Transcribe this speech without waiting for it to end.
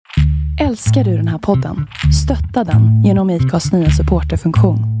Älskar du den här podden? Stötta den genom IKAs nya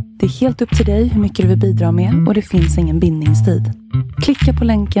supporterfunktion. Det är helt upp till dig hur mycket du vill bidra med och det finns ingen bindningstid. Klicka på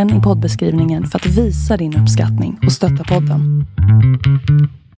länken i poddbeskrivningen för att visa din uppskattning och stötta podden.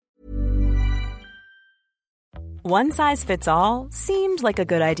 One size fits all seemed like a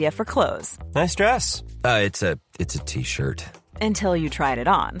good idea for clothes. Nice dress. It's a t-shirt. Until you tried it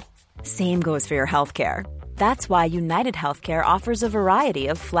on. Same goes for your healthcare. That's why United Healthcare offers a variety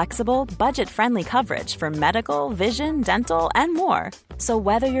of flexible, budget-friendly coverage for medical, vision, dental, and more. So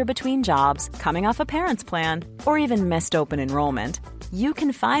whether you're between jobs, coming off a parent's plan, or even missed open enrollment, you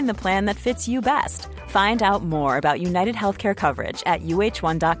can find the plan that fits you best. Find out more about United Healthcare coverage at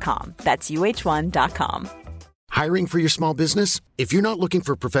uh1.com. That's uh1.com. Hiring for your small business? If you're not looking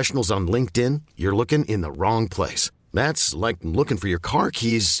for professionals on LinkedIn, you're looking in the wrong place. That's like looking for your car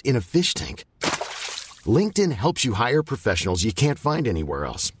keys in a fish tank. LinkedIn helps you hire professionals you can't find anywhere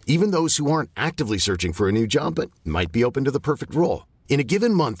else, even those who aren't actively searching for a new job but might be open to the perfect role. In a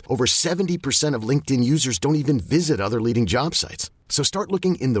given month, over 70% of LinkedIn users don't even visit other leading job sites. So start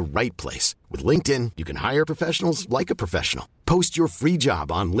looking in the right place. With LinkedIn, you can hire professionals like a professional. Post your free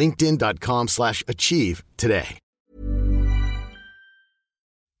job on linkedin.com/achieve today.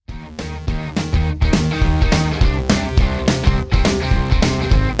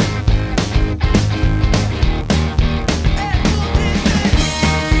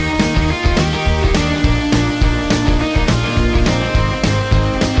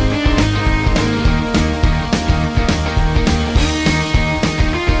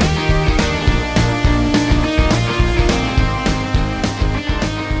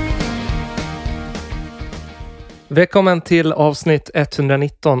 Välkommen till avsnitt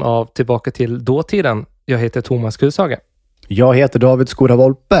 119 av Tillbaka till dåtiden. Jag heter Thomas Kushage. Jag heter David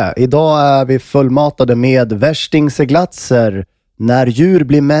Skora-Volpe. Idag är vi fullmatade med värstingseglatser. När djur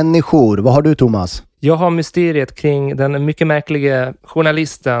blir människor. Vad har du, Thomas? Jag har mysteriet kring den mycket märkliga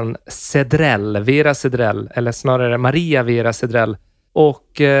journalisten Cedrell, Vera Cedrell, eller snarare Maria Vera Cedrell.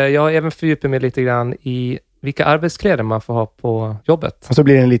 Och jag har även fördjupat mig lite grann i vilka arbetskläder man får ha på jobbet. Och så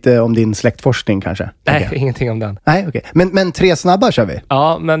blir det lite om din släktforskning kanske? Nej, ingenting om den. Nej, okej. Men 3 snabba kör vi?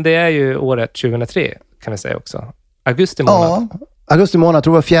 Ja, men det är ju året 2003 kan vi säga också. Augusti månad. Ja, augusti månad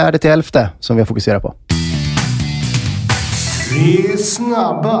tror jag 4-11 som vi har fokuserat på. 3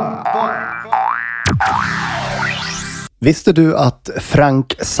 snabba. Visste du att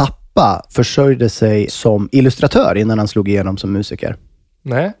Frank Zappa försörjde sig som illustratör innan han slog igenom som musiker?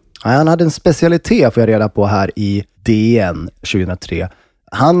 Nej. Han hade en specialitet, får jag reda på här i DN 2003.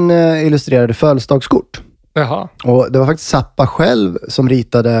 Han illustrerade födelsedagskort. Jaha. Och det var faktiskt Zappa själv som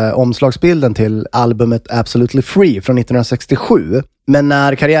ritade omslagsbilden till albumet Absolutely Free från 1967. Men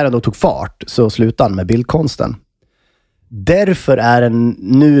när karriären då tog fart så slutade han med bildkonsten. Därför är den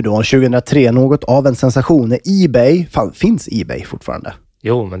nu då 2003 något av en sensation när eBay, finns eBay fortfarande?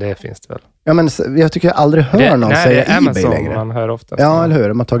 Jo, men det finns det väl. Ja, men jag tycker jag aldrig hör någon säga eBay Amazon längre. Man hör ofta. Ja, eller hur?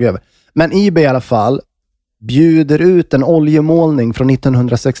 De har tagit över. Men eBay i alla fall bjuder ut en oljemålning från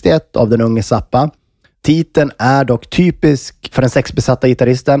 1961 av den unge Zappa. Titeln är dock typisk för den sexbesatta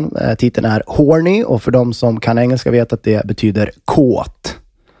gitarristen. Titeln är Horny och för de som kan engelska vet att det betyder kåt.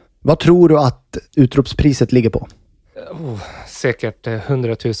 Vad tror du att utropspriset ligger på? Säkert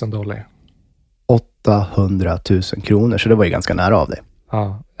 $100,000. 800 000 kronor, så det var ju ganska nära av det.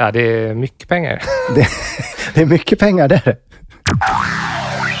 Ja, det är mycket pengar. Det är mycket pengar där.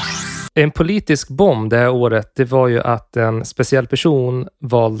 En politisk bomb det här året, det var ju att en speciell person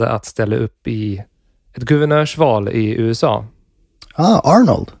valde att ställa upp i ett guvernörsval i USA.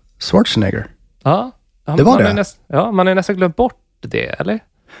 Arnold Schwarzenegger. Ja, det var det. Man har nästan glömt bort det, eller?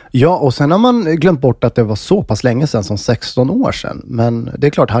 Ja, och sen har man glömt bort att det var så pass länge sedan som 16 år sedan. Men det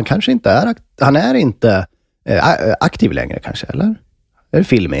är klart, han kanske inte är, aktiv längre kanske, eller? Är det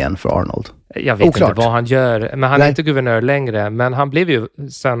film igen för Arnold? Jag vet inte vad han gör, men han är inte guvernör längre. Men han blev ju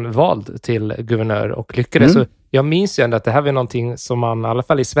sen vald till guvernör och lyckades. Så jag minns ju ändå att det här var någonting som man, i alla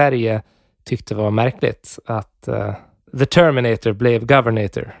fall i Sverige, tyckte var märkligt. Att The Terminator blev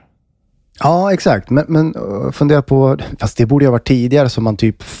governator. Ja, exakt. Men fundera på, fast det borde ju ha varit tidigare som man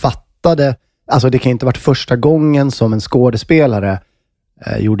typ fattade. Alltså det kan inte ha varit första gången som en skådespelare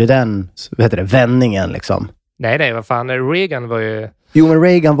gjorde den, vändningen liksom. Nej, vad fan, Reagan var ju... Jo, men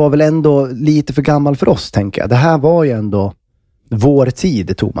Reagan var väl ändå lite för gammal för oss, tänker jag. Det här var ju ändå vår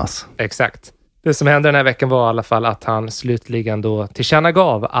tid, Thomas. Exakt. Det som hände den här veckan var i alla fall att han slutligen då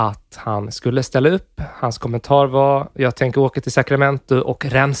tillkännagav att han skulle ställa upp. Hans kommentar var, jag tänker åka till Sacramento och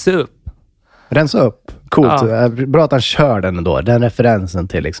rensa upp. Rensa upp? Coolt. Ja. Bra att han kör den då. Den referensen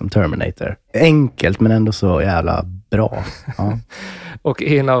till liksom Terminator. Enkelt, men ändå så jävla Bra. Ja. Och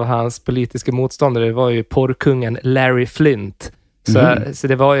en av hans politiska motståndare var ju porrkungen Larry Flynt. Så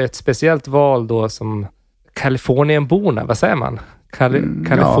det var ju ett speciellt val då som Kalifornienborna, vad säger man?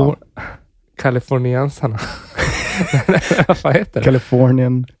 Kaliforniensarna. Vad fan heter det?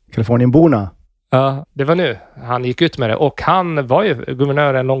 Kalifornienborna. Ja, det var nu han gick ut med det. Och han var ju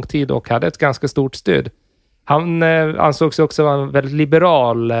guvernör en lång tid och hade ett ganska stort stöd. Han ansågs också vara en väldigt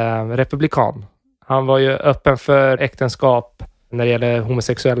liberal republikan. Han var ju öppen för äktenskap när det gäller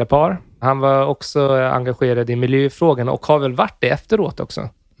homosexuella par. Han var också engagerad i miljöfrågan och har väl varit det efteråt också.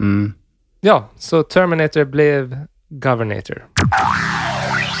 Mm. Ja, så Terminator blev Governator.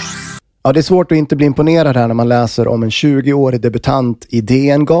 Ja, det är svårt att inte bli imponerad här när man läser om en 20-årig debutant i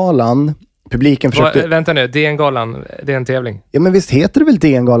DN-galan. Publiken försökte... Vänta nu, DN-galan, det är en tävling. Ja, men visst heter det väl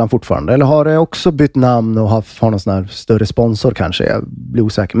DN-galan fortfarande? Eller har det också bytt namn och har någon sån här större sponsor kanske? Jag blir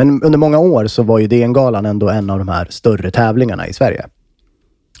osäker. Men under många år så var ju DN-galan ändå en av de här större tävlingarna i Sverige.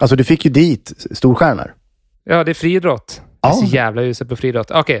 Alltså du fick ju dit storstjärnor. Ja, det är friidrott. Ja. Det är så jävla ljuset på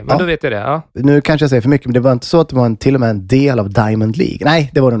friidrott. Okej, men då vet jag det. Ja. Nu kanske jag säger för mycket, men det var inte så att det var till och med en del av Diamond League.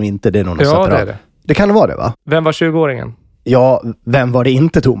 Nej, det var det nog inte. Det är nog något ja, det är det. Det kan vara det, va? Vem var 20-åringen? Ja, vem var det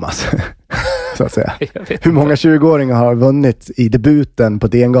inte, Thomas? Så att säga. Hur många 20-åringar har vunnit i debuten på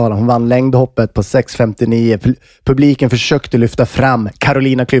DN-galan? Hon vann längdhoppet på 6,59. Publiken försökte lyfta fram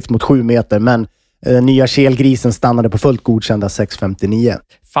Carolina Klüft mot 7 meter, men nya kelgrisen stannade på fullt godkända 6,59.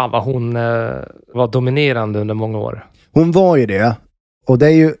 Fan vad hon var dominerande under många år. Hon var ju det. Och det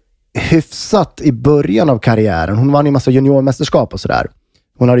är ju hyfsat i början av karriären. Hon vann ju massa juniormästerskap och sådär.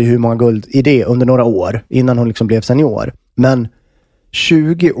 Hon hade ju hur många guld i det under några år innan hon liksom blev senior. Men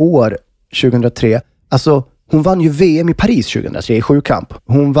 20 år 2003, alltså hon vann ju VM i Paris 2003 i sjukamp.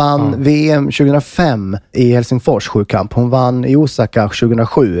 Hon vann VM 2005 i Helsingfors sjukamp. Hon vann i Osaka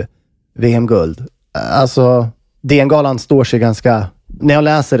 2007 VM-guld. Alltså DN-galan står sig ganska... När jag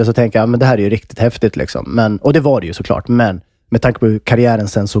läser det så tänker jag, men det här är ju riktigt häftigt liksom. Och det var det ju såklart. Men med tanke på hur karriären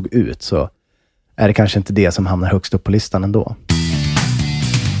sen såg ut så är det kanske inte det som hamnar högst upp på listan ändå.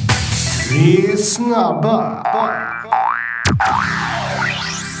 Vi är snabba.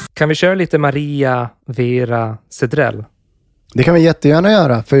 Kan vi köra lite Maria Vera Cedrell? Det kan vi jättegärna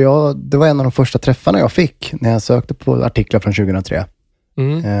göra, för det var en av de första träffarna jag fick när jag sökte på artiklar från 2003.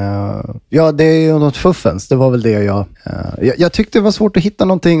 Ja, det är ju något fuffens. Det var väl det jag tyckte det var svårt att hitta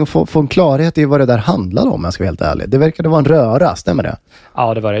någonting och få en klarhet i vad det där handlade om, jag ska vara helt ärlig. Det verkade vara en röra, stämmer det?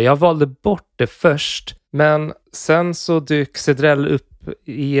 Ja, det var det. Jag valde bort det först, men sen så dök Cedrell upp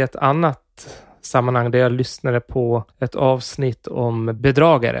i ett annat sammanhang där jag lyssnade på ett avsnitt om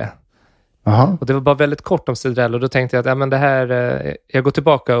bedragare. Aha. Och det var bara väldigt kort om Cedrell och då tänkte jag att men det här, jag går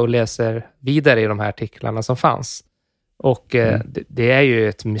tillbaka och läser vidare i de här artiklarna som fanns. Och det är ju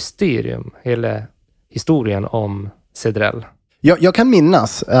ett mysterium, hela historien om Cedrell. Jag kan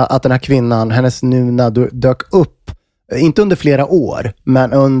minnas att den här kvinnan, hennes nuna, dök upp, inte under flera år,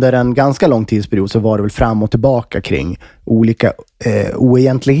 men under en ganska lång tidsperiod så var det väl fram och tillbaka kring olika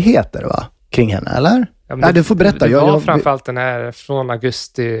oegentligheter, va? Kring henne, eller? Ja, nej, du får berätta. Det var framförallt den här från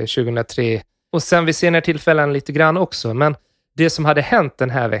augusti 2003. Och sen vid senare tillfällen lite grann också. Men det som hade hänt den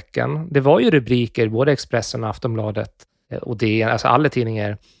här veckan, det var ju rubriker, både Expressen och Aftonbladet och DN, alltså alla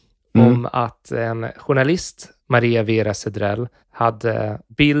tidningar, om att en journalist, Maria Vera Cedrell, hade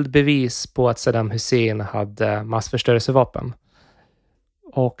bildbevis på att Saddam Hussein hade massförstörelsevapen.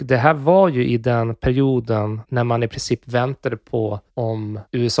 Och det här var ju i den perioden när man i princip väntade på om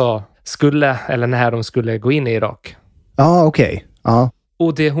USA skulle, eller när de skulle gå in i Irak. Ja, okej. Ja.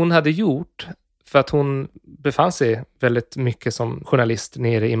 Och det hon hade gjort, för att hon befann sig väldigt mycket som journalist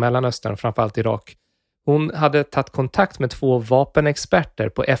nere i Mellanöstern, framförallt Irak. Hon hade tagit kontakt med 2 vapenexperter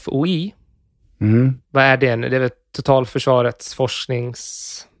på FOI. Vad är det? Det är väl Totalförsvarets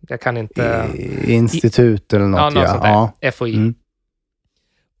forsknings... Jag kan inte... Institut eller något. Ja, något sånt där. Ja. FOI.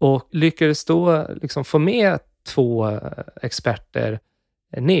 Och lyckades då liksom få med 2 experter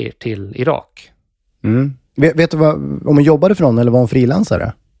ner till Irak. Vet du om hon jobbade för någon eller var hon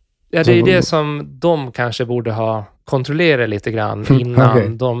frilansare? Ja, det är det som de kanske borde ha kontrollerat lite grann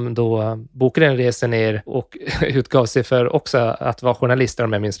innan de då bokade en resa ner och utgav sig för också att vara journalister,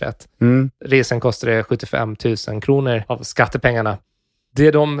 om jag minns rätt. Resan kostade 75 000 kronor av skattepengarna.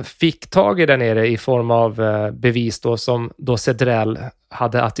 Det de fick tag i där nere i form av bevis då, som då Cedrell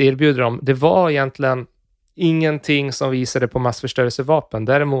hade att erbjuda dem, det var egentligen ingenting som visade på massförstörelsevapen.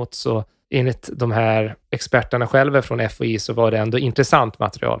 Däremot så enligt de här experterna själva från FOI så var det ändå intressant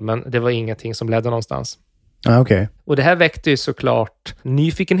material, men det var ingenting som ledde någonstans. Okay. Och det här väckte ju såklart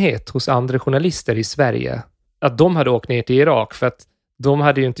nyfikenhet hos andra journalister i Sverige. Att de hade åkt ner till Irak, för att de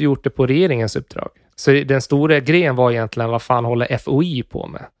hade ju inte gjort det på regeringens uppdrag. Så den stora grejen var egentligen vad fan håller FOI på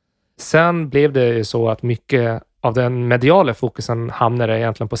med. Sen blev det ju så att mycket av den mediala fokusen hamnade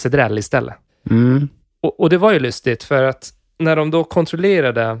egentligen på Cedrell istället. Och det var ju lustigt för att när de då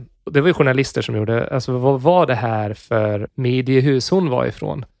kontrollerade, det var ju journalister som gjorde, alltså vad var det här för mediehus hon var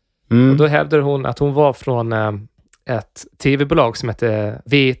ifrån? Och då hävdade hon att hon var från ett tv-bolag som hette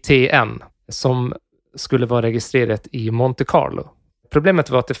VTN som skulle vara registrerat i Monte Carlo. Problemet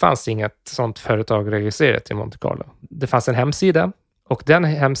var att det fanns inget sånt företag registrerat i Monte Carlo. Det fanns en hemsida och den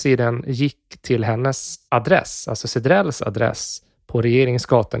hemsidan gick till hennes adress, alltså Cedrells adress på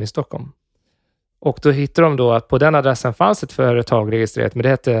Regeringsgatan i Stockholm. Och då hittade de då att på den adressen fanns ett företag registrerat, men det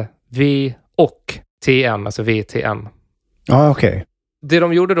hette V&TN, alltså VTN. Ja, okej. Det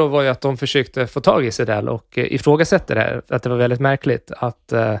de gjorde då var ju att de försökte få tag i Cedrell och ifrågasätta det här. Att det var väldigt märkligt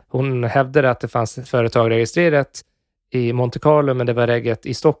att hon hävdade att det fanns ett företag registrerat i Monte Carlo, men det var reggat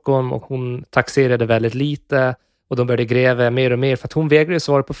i Stockholm och hon taxerade väldigt lite och de började gräva mer och mer för att hon vägrade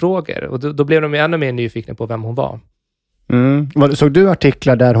svara på frågor. Och då blev de ännu mer nyfikna på vem hon var. Såg du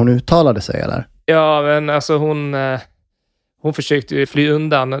artiklar där hon uttalade sig eller? Ja, men alltså hon försökte fly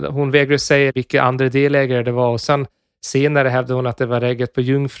undan. Hon vägrade säga vilka andra delägare det var och sen senare hävdade hon att det var reggat på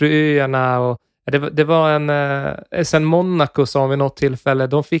Jungfruöarna och det var sen Monaco sa vid något tillfälle.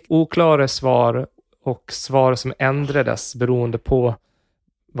 De fick oklara svar och svar som ändrades beroende på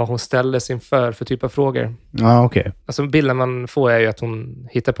vad hon ställdes inför för typ av frågor. Ja, okej. Alltså bilden man får är ju att hon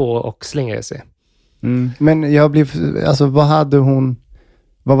hittar på och slänger sig. Men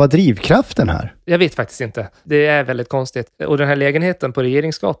vad var drivkraften här? Jag vet faktiskt inte. Det är väldigt konstigt. Och den här lägenheten på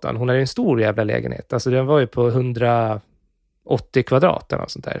Regeringsgatan, hon hade en stor jävla lägenhet. Alltså den var ju på 180 kvadrat eller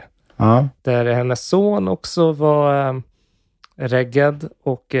något sånt där. Ja. Där hennes son också var reggad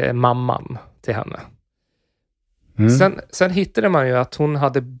och mamman till henne. Sen hittade man ju att hon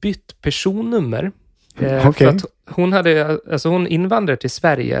hade bytt personnummer. För att hon invandrade till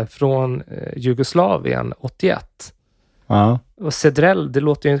Sverige från Jugoslavien 81. Ja. Och Cedrell, det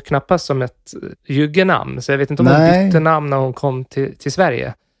låter ju knappast som ett juggenamn. Så jag vet inte om hon bytte namn när hon kom till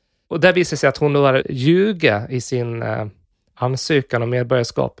Sverige. Och där visade sig att hon var ljuga i sin ansökan om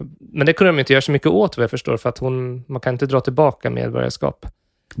medborgarskap. Men det kunde de inte göra så mycket åt vad jag förstår. För att man kan inte dra tillbaka medborgarskap.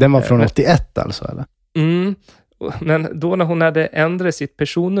 Den var från 81 alltså, eller? Men då när hon hade ändrat sitt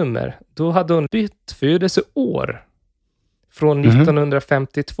personnummer, då hade hon bytt födelseår från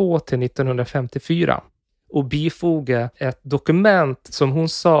 1952 till 1954 och bifoga ett dokument som hon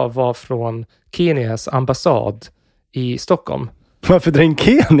sa var från Kenias ambassad i Stockholm. Varför drar in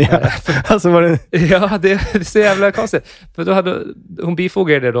Kenya? Alltså var det... Ja, det är så jävla konstigt. För då hade hon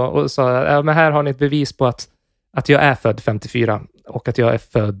bifogade det då och sa, men här har ni ett bevis på att jag är född 54 och att jag är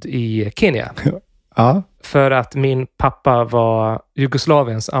född i Kenya. Ja. För att min pappa var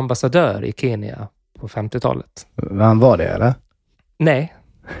Jugoslaviens ambassadör i Kenya på 50-talet. Han var det, eller? Nej,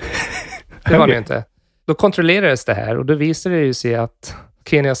 det var det inte. Då kontrollerades det här och då visade det ju sig att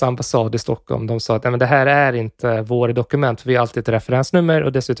Kenias ambassad i Stockholm, de sa att men det här är inte våra dokument. Vi har alltid ett referensnummer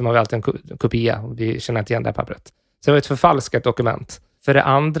och dessutom har vi alltid en kopia och vi känner inte igen det här pappret. Så det var ett förfalskat dokument. För det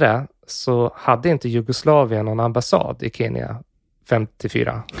andra så hade inte Jugoslavien någon ambassad i Kenya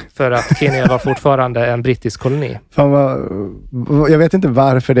 54. För att Kenya var fortfarande en brittisk koloni. Fan jag vet inte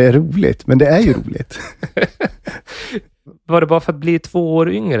varför det är roligt, men det är ju roligt. Var det bara för att bli 2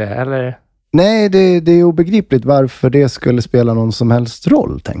 år yngre, eller? Nej, det är obegripligt varför det skulle spela någon som helst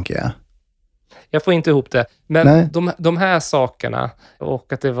roll, tänker jag. Jag får inte ihop det. Men de här sakerna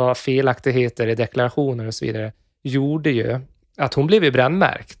och att det var felaktigheter i deklarationer och så vidare gjorde ju att hon blev ju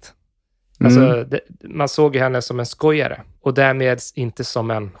brännmärkt. Alltså, man såg ju henne som en skojare och därmed inte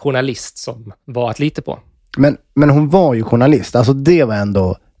som en journalist som var att lita på. Men hon var ju journalist. Alltså det var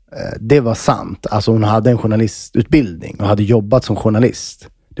ändå, det var sant. Alltså hon hade en journalistutbildning och hade jobbat som journalist.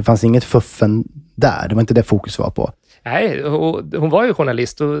 Det fanns inget fuffen där. Det var inte det fokus var på. Nej, hon var ju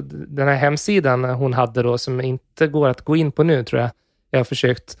journalist och den här hemsidan hon hade då som inte går att gå in på nu tror jag har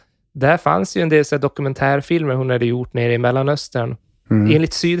försökt. Där fanns ju en del så här dokumentärfilmer hon hade gjort nere i Mellanöstern.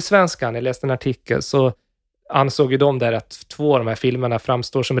 Enligt Sydsvenskan, jag läste en artikel, så ansåg ju de där att 2 av de här filmerna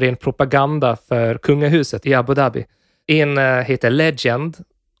framstår som ren propaganda för kungahuset i Abu Dhabi. En heter Legend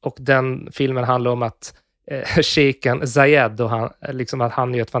och den filmen handlar om att shejken Zayed och att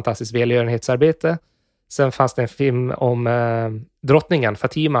han gör ett fantastiskt välgörenhetsarbete. Sen fanns det en film om drottningen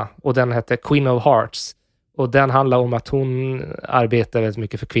Fatima och den hette Queen of Hearts och den handlar om att hon arbetar väldigt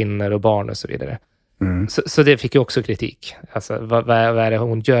mycket för kvinnor och barn och så vidare. Så det fick ju också kritik. Alltså, vad är det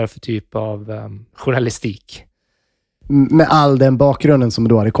hon gör för typ av journalistik? Med all den bakgrunden som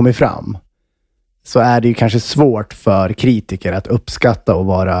då hade kommit fram så är det ju kanske svårt för kritiker att uppskatta och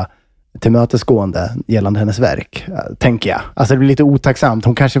vara tillmötesgående gällande hennes verk, tänker jag. Alltså det blir lite otacksamt.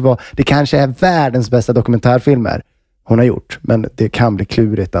 Det kanske är världens bästa dokumentärfilmer hon har gjort, men det kan bli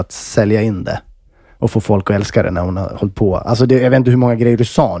klurigt att sälja in det och få folk att älska det när hon har hållit på. Alltså jag vet inte hur många grejer du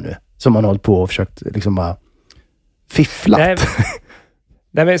sa nu som hon har hållit på och försökt liksom bara fifflat.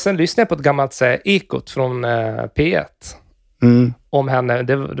 Nej, men sen lyssnade jag på ett gammalt ekot från P1 om henne.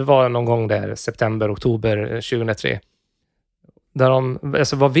 Det var någon gång där, september, oktober 2003.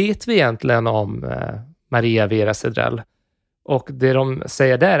 Där vad vet vi egentligen om Maria Vera Cedrell? Och det de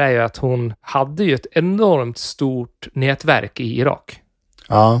säger där är ju att hon hade ju ett enormt stort nätverk i Irak.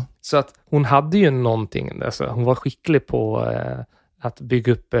 Ja. Så att hon hade ju någonting. Alltså, hon var skicklig på att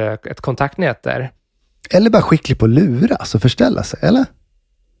bygga upp ett kontaktnät där. Eller bara skicklig på att luras och förställa sig, eller?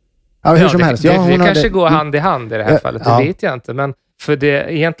 Ja, hur som helst. Det kanske går hand i hand i det här fallet, det vet jag inte. Men för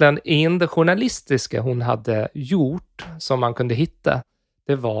det egentligen enda journalistiska hon hade gjort som man kunde hitta,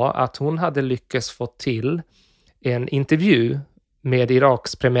 det var att hon hade lyckats få till en intervju med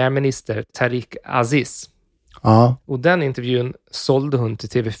Iraks premiärminister Tariq Aziz. Ja. Och den intervjun sålde hon till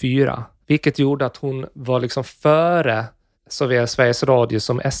TV4, vilket gjorde att hon var liksom före såväl Sveriges Radio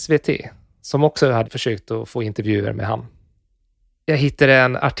som SVT, som också hade försökt att få intervjuer med han. Jag hittade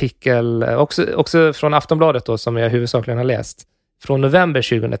en artikel också från Aftonbladet då, som jag huvudsakligen har läst, från november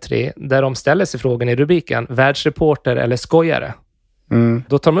 2003, där de ställer sig frågan i rubriken världsreporter eller skojare.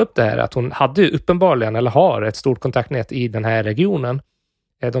 Då tar de upp det här att hon hade uppenbarligen, eller har, ett stort kontaktnät i den här regionen.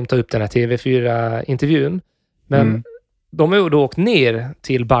 De tar upp den här TV4-intervjun. Men de har ju då åkt ner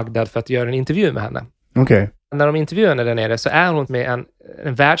till Bagdad för att göra en intervju med henne. Okay. När de intervjuar henne där nere så är hon med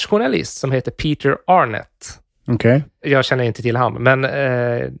en världsjournalist som heter Peter Arnett. Okay. Jag känner inte till han, men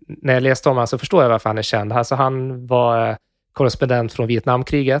när jag läste om honom så förstår jag varför han är känd. Alltså, han var korrespondent från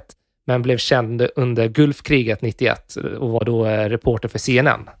Vietnamkriget, men blev känd under Gulfkriget 91 och var då reporter för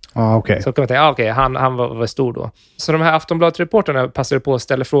CNN. Okay. Så kan man tänka, han var stor då. Så de här Aftonbladet-reporterna passade på att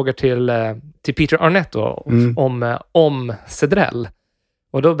ställa frågor till Peter Arnett då, om Cedrell.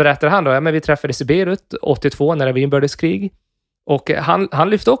 Och då berättar han då, men vi träffades i Beirut 82 när det var inbördeskrig. Och han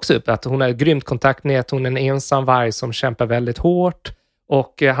lyfte också upp att hon har ett grymt kontaktnät, hon är en ensam varg som kämpar väldigt hårt.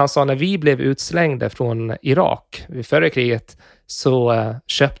 Och han sa, när vi blev utslängda från Irak vid förra kriget så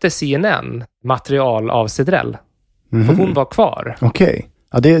köpte CNN material av Cedrell. För hon var kvar. Okej.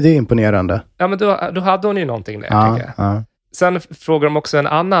 Ja, det är imponerande. Ja, men då hade hon ju någonting där, tänker jag. Ja. Sen frågar de också en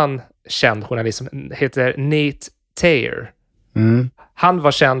annan känd journalist som heter Nate Thayer. Han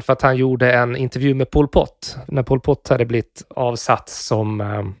var känd för att han gjorde en intervju med Pol Pot. När Pol Pot hade blivit avsatt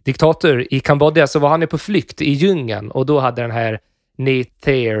som diktator i Kambodja så var han ju på flykt i djungeln. Och då hade den här Nate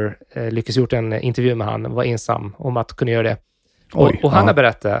Thayer lyckats gjort en intervju med han, var ensam om att kunna göra det. Och han har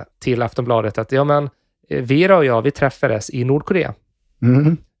berättat till Aftonbladet att Vera och jag, vi träffades i Nordkorea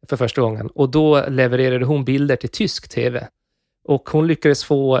för första gången. Och då levererade hon bilder till tysk tv. Och hon lyckades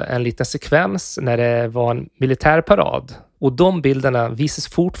få en liten sekvens när det var en militärparad. Och de bilderna visas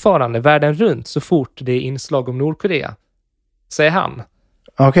fortfarande världen runt så fort det är inslag om Nordkorea. Säger han.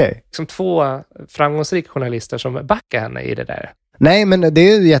 Okej. Som 2 framgångsrika journalister som backar henne i det där. Nej, men det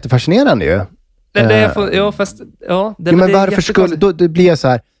är ju jättefascinerande ju. Men varför skulle... Det blir så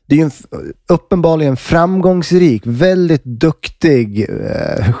här... Det är ju uppenbarligen framgångsrik, väldigt duktig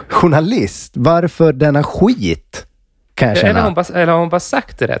journalist. Varför denna skit? Kan jag känna. Eller har hon bara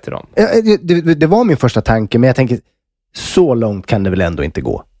sagt det där till dem? Det var min första tanke, men jag tänker, så långt kan det väl ändå inte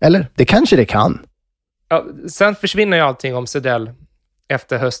gå? Eller? Det kanske det kan. Ja, sen försvinner ju allting om Cedrell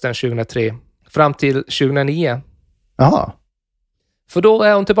efter hösten 2003. Fram till 2009. Jaha. För då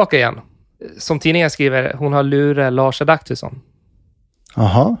är hon tillbaka igen. Som tidningen skriver, hon har lurat Lars Adaktusson.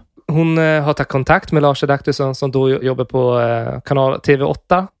 Jaha. Hon har tagit kontakt med Lars Adaktusson som då jobbar på kanal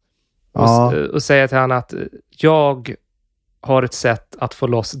TV8. Och säger till honom att jag har ett sätt att få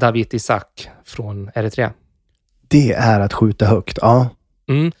loss Dawit Isaak från Eritrea. Det är att skjuta högt, ja.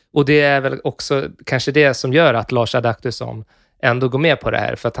 Och det är väl också kanske det som gör att Lars Adaktusson ändå går med på det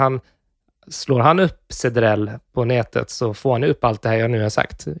här. För att slår han upp Cedrell på nätet så får han upp allt det här jag nu har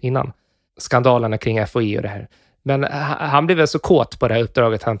sagt innan. Skandalerna kring FOI och det här. Men han blev väl så kåt på det här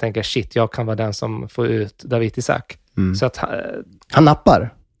uppdraget. Han tänker, shit, jag kan vara den som får ut Dawit Isaak. Så att han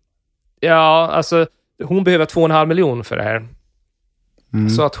nappar? Ja, alltså hon behöver 2,5 miljoner för det här.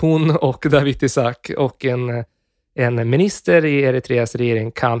 Så att hon och Dawit Isaak och en minister i Eritreas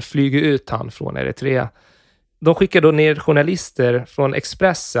regering kan flyga ut han från Eritrea. De skickar då ner journalister från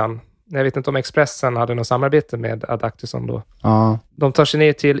Expressen Jag vet inte om Expressen hade något samarbete med Adaktusson då. Ja. De tar sig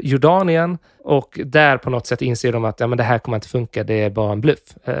ner till Jordanien och där på något sätt inser de att men det här kommer inte funka, det är bara en bluff.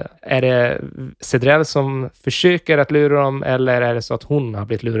 Är det Cedrell som försöker att lura dem eller är det så att hon har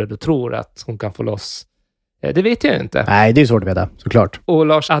blivit lurad och tror att hon kan få loss? Det vet jag inte. Nej, det är svårt att veta, såklart. Och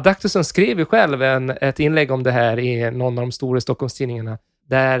Lars Adaktusson skrev ju själv ett inlägg om det här i någon av de stora Stockholmstidningarna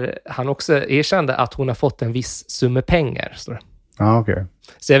där han också erkände att hon har fått en viss summa pengar. Står det. Ja, okej.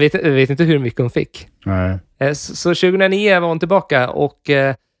 Så jag vet inte hur mycket hon fick. Nej. Så 2009 var hon tillbaka och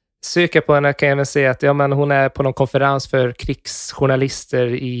söker på henne kan jag väl säga att hon är på någon konferens för krigsjournalister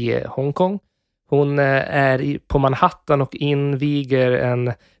i Hongkong. Hon är på Manhattan och inviger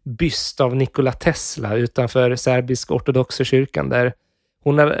en byst av Nikola Tesla utanför serbisk ortodoxa kyrkan där.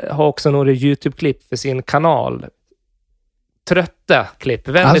 Hon har också några YouTube-klipp för sin kanal. Trötta klipp,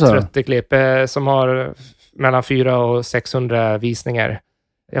 väldigt trötta klipp som har mellan 400 och 600 visningar.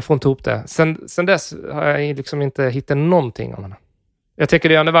 Jag får inte ihop det. Sen dess har jag liksom inte hittat någonting om henne. Jag tycker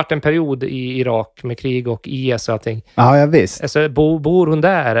det har varit en period i Irak med krig och IS och allting. Ja, jag visst. Alltså, bor hon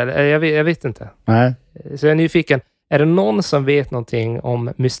där? Eller? Jag vet inte. Nej. Så jag är nyfiken. Är det någon som vet någonting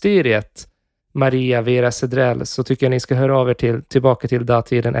om mysteriet Maria Vera Cedrell så tycker jag ni ska höra av er tillbaka till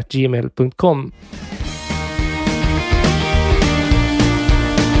datiden@gmail.com.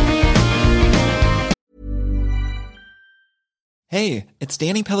 Hey, it's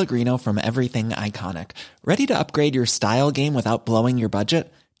Danny Pellegrino from Everything Iconic. Ready to upgrade your style game without blowing your budget?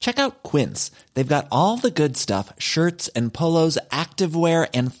 Check out Quince. They've got all the good stuff, shirts and polos, activewear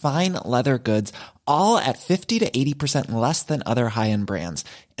and fine leather goods, all at 50 to 80% less than other high-end brands.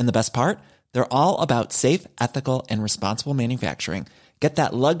 And the best part? They're all about safe, ethical, and responsible manufacturing. Get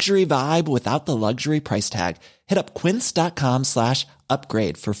that luxury vibe without the luxury price tag. Hit up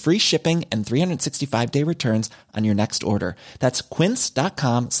quince.com/upgrade for free shipping and 365-day returns on your next order. That's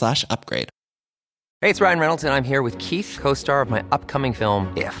quince.com/upgrade. Hey, it's Ryan Reynolds, and I'm here with Keith, co-star of my upcoming film,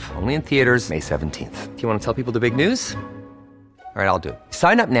 If, only in theaters May 17th. Do you want to tell people the big news? All right, I'll do it.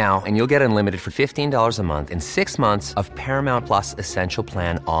 Sign up now and you'll get unlimited for $15 a month and 6 months of Paramount Plus Essential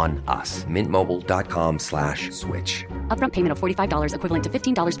Plan on us. MintMobile.com/switch. Upfront payment of $45 equivalent to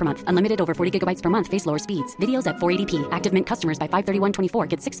 $15 per month. Unlimited over 40 gigabytes per month. Face lower speeds. Videos at 480p. Active Mint customers by 531.24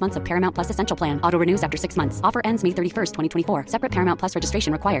 get 6 months of Paramount Plus Essential Plan. Auto renews after 6 months. Offer ends May 31st, 2024. Separate Paramount Plus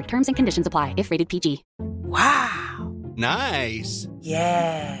registration required. Terms and conditions apply if rated PG. Wow. Nice.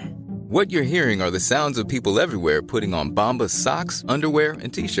 Yeah. What you're hearing are the sounds of people everywhere putting on Bombas socks, underwear,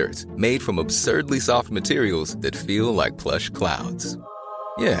 and T-shirts made from absurdly soft materials that feel like plush clouds.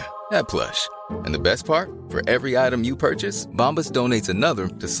 Yeah, that plush. And the best part? For every item you purchase, Bombas donates another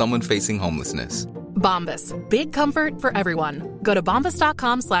to someone facing homelessness. Bombas. Big comfort for everyone. Go to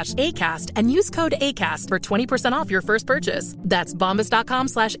bombas.com/ACAST and use code ACAST for 20% off your first purchase. That's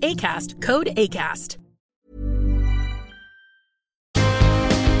bombas.com/ACAST. Code ACAST.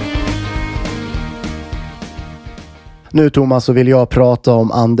 Nu Thomas så vill jag prata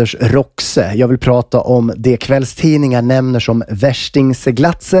om Anders Roxe. Jag vill prata om det kvällstidningar nämner som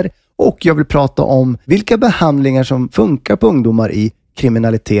värstingsseglatser och jag vill prata om vilka behandlingar som funkar på ungdomar i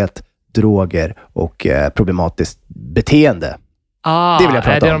kriminalitet, droger och problematiskt beteende. Det vill jag prata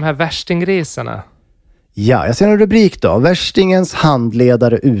om. Är det de här värstingresorna? Ja, jag ser en rubrik då. Värstingens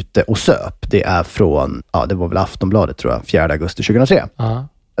handledare ute och söp. Det är från, det var väl Aftonbladet tror jag, 4 augusti 2003.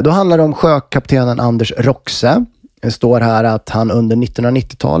 Då handlar det om sjökaptenen Anders Roxe. Det står här att han under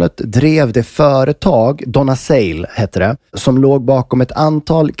 1990-talet drev det företag, Donna Sail hette det, som låg bakom ett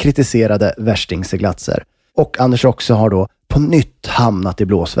antal kritiserade värstingsseglatser. Och Anders Roxe har då på nytt hamnat i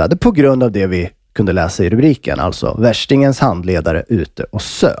blåsväder på grund av det vi kunde läsa i rubriken, alltså värstingens handledare ute och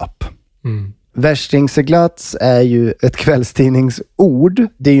söp. Värstingseglats är ju ett kvällstidningsord.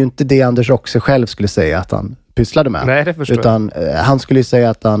 Det är ju inte det Anders Roxe själv skulle säga att han pysslade med. Nej, det förstår utan han skulle ju säga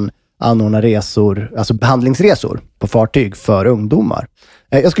att han anordnar resor, alltså behandlingsresor på fartyg för ungdomar.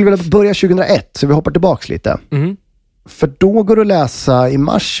 Jag skulle vilja börja 2001, så vi hoppar tillbaka lite. För då går det att läsa, i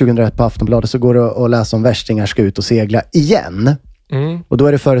mars 2001 på Aftonbladet så går det att läsa om värstingar ska ut och segla igen. Och då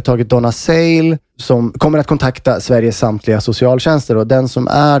är det företaget Donna Sail som kommer att kontakta Sveriges samtliga socialtjänster och den som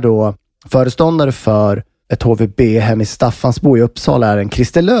är då föreståndare för ett HVB-hem i Staffansbo i Uppsala är en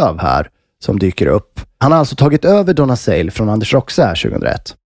Christer Löv här som dyker upp. Han har alltså tagit över Donna Sail från Anders Roxe här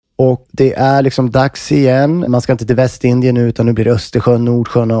 2001. Och det är liksom dags igen. Man ska inte till Västindien nu utan nu blir det Östersjön,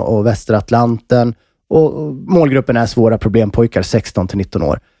 Nordsjön och Västeratlanten. Och målgruppen är svåra problempojkar 16-19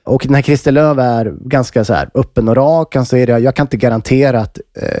 år. Och den här Christer Löv är ganska så här öppen och rak. Han säger att jag kan inte garantera att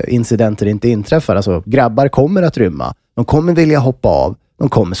incidenter inte inträffar. Alltså grabbar kommer att rymma. De kommer vilja hoppa av. De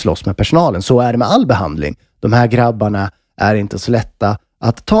kommer slåss med personalen. Så är det med all behandling. De här grabbarna är inte så lätta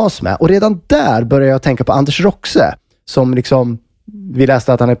att tas med. Och redan där började jag tänka på Anders Roxe, som liksom, vi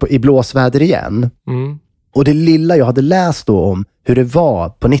läste att han är i blåsväder igen. Och det lilla jag hade läst då om hur det var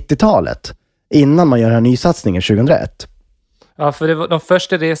på 90-talet, innan man gör den här nysatsningen 2001. Ja, för det var de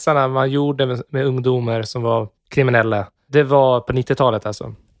första resorna man gjorde med ungdomar som var kriminella. Det var på 90-talet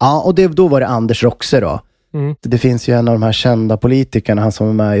alltså. Ja, och då var det Anders Roxe då. Det finns ju en av de här kända politikerna, han som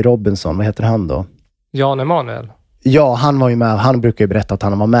var med i Robinson. Vad heter han då? Jan Emanuel. Ja, han var ju med. Han brukar ju berätta att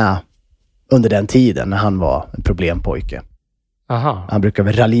han var med under den tiden när han var en problempojke. Aha. Han brukar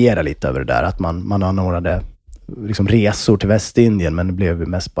väl raljera lite över det där, att man anordnade liksom resor till Västindien, men det blev ju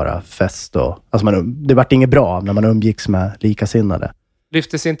mest bara fest. Och, alltså det vart inget bra när man umgicks med likasinnade.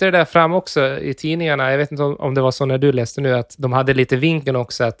 Lyftes inte det där fram också i tidningarna? Jag vet inte om det var så när du läste nu, att de hade lite vinkeln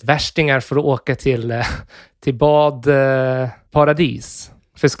också att värstingar får åka till badparadis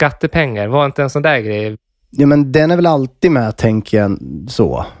för skattepengar. Var inte en sån där grej? Ja, men den är väl alltid med, tänker jag,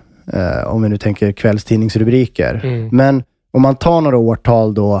 så. Om vi nu tänker kvällstidningsrubriker. Men om man tar några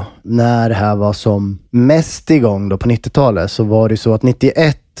årtal då, när det här var som mest igång då på 90-talet, så var det så att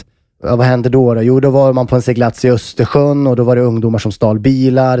 91, vad hände då? Jo, då var man på en seglats i Östersjön och då var det ungdomar som stal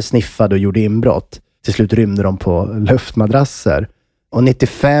bilar, sniffade och gjorde inbrott. Till slut rymde de på luftmadrasser. Och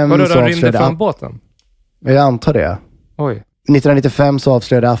 95... Vadå, de rymde från båten? Jag antar det. Oj. 1995 så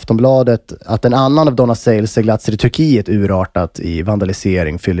avslöjade Aftonbladet att en annan av Donna Sails seglatser i Turkiet urartat i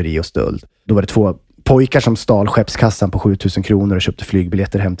vandalisering, fylleri och stöld. Då var det 2 pojkar som stal skeppskassan på 7000 kronor och köpte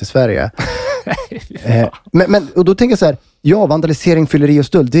flygbiljetter hem till Sverige. Men och då tänker jag så här, ja, vandalisering, fylleri och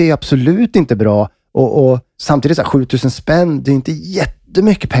stöld, det är absolut inte bra. Och samtidigt så här, 7000 spänn, det är inte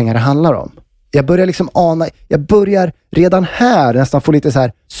jättemycket pengar det handlar om. Jag börjar liksom jag börjar redan här nästan få lite så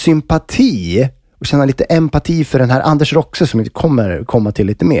här sympati och känna lite empati för den här Anders Roxe som vi kommer komma till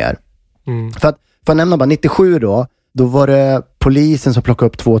lite mer. För att nämna bara 97 då var det polisen som plockade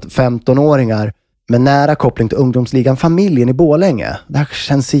upp 2 15-åringar med nära koppling till ungdomsligan Familjen i Borlänge. Det här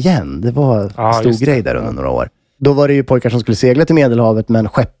känns igen. Det var en stor grej där under några år. Då var det ju pojkar som skulle segla till Medelhavet, men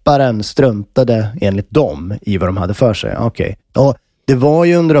skepparen struntade enligt dem i vad de hade för sig. Okej. Och det var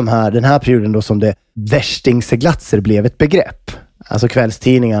ju under den här perioden då som det värstingsseglatser blev ett begrepp. Alltså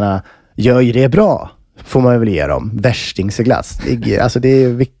kvällstidningarna gör ju det bra, får man väl ge dem. Värstingseglats. Alltså det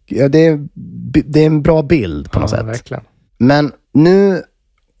är en bra bild på något sätt. Verkligen. Men nu,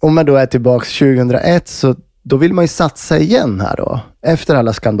 om man då är tillbaka 2001, så då vill man ju satsa igen här då. Efter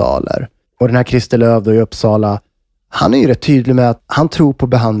alla skandaler. Och den här Christer Löv då i Uppsala, han är ju rätt tydlig med att han tror på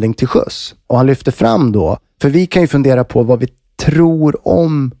behandling till sjöss. Och han lyfter fram då, för vi kan ju fundera på vad vi tror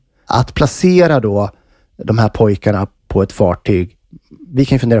om att placera då de här pojkarna på ett fartyg. Vi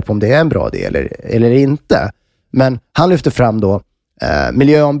kan ju fundera på om det är en bra idé eller inte. Men han lyfter fram då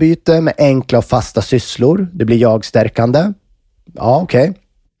miljöombyte med enkla och fasta sysslor. Det blir jagstärkande. Ja, okej.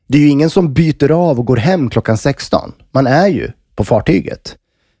 Det är ju ingen som byter av och går hem klockan 16. Man är ju på fartyget.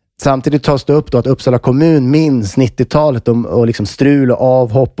 Samtidigt tas det upp då att Uppsala kommun minns 90-talet och liksom strul och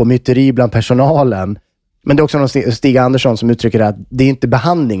avhopp och myteri bland personalen. Men det är också någon Stig Andersson som uttrycker att det är inte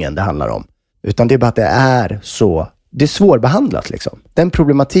behandlingen det handlar om. Utan det är bara att det är svårbehandlat liksom. Den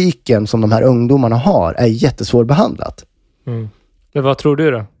problematiken som de här ungdomarna har är jättesvårbehandlat. Men vad tror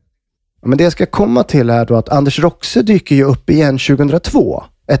du då? Men det jag ska komma till är då att Anders Roxe dyker ju upp igen 2002.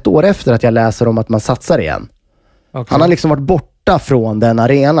 Ett år efter att jag läser om att man satsar igen. Okay. Han har liksom varit borta från den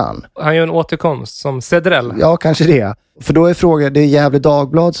arenan. Han gör en återkomst som Cedrell. Ja, kanske det. För då är frågan, det är Gävle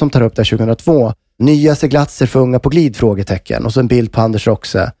Dagblad som tar upp det 2002. Nya seglatser för unga på glid? Frågetecken. Och så en bild på Anders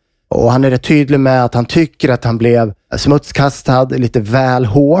Roxe. Och han är rätt tydlig med att han tycker att han blev smutskastad lite väl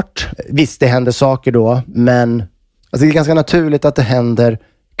hårt. Visst, det händer saker då, men alltså det är ganska naturligt att det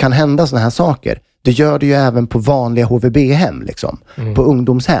kan hända såna här saker. Det gör det ju även på vanliga HVB-hem, liksom. På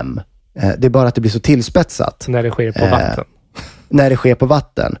ungdomshem. Det är bara att det blir så tillspetsat. När det sker på vatten. När det sker på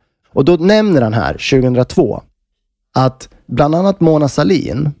vatten. Och då nämner han här, 2002, att bland annat Mona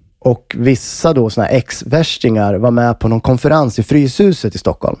Sahlin och vissa då såna här ex-värstingar var med på någon konferens i Fryshuset i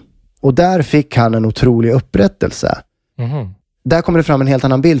Stockholm. Och där fick han en otrolig upprättelse. Där kommer det fram en helt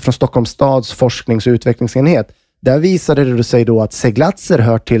annan bild från Stockholms stads forsknings- och utvecklingsenhet. Där visade det sig då att seglatser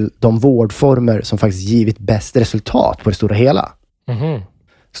hör till de vårdformer som faktiskt givit bäst resultat på det stora hela.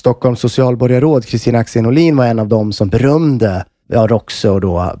 Stockholms socialborgarråd Kristina Axén Olin var en av dem som berömde Roxe och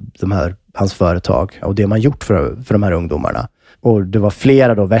då hans företag och det man gjort för de här ungdomarna. Och det var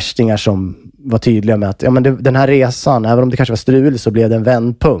flera då värstingar som var tydliga med att den här resan, även om det kanske var strul, så blev det en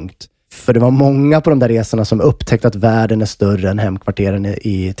vändpunkt. För det var många på de där resorna som upptäckte att världen är större än hemkvarteren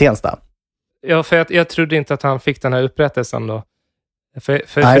i Tensta. Ja, för jag trodde inte att han fick den här upprättelsen då.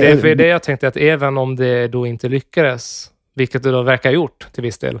 För det jag tänkte att även om det då inte lyckades vilket det då verkar ha gjort till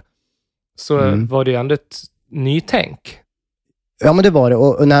viss del, så var det ju ändå ett nytänk. Ja, men det var det.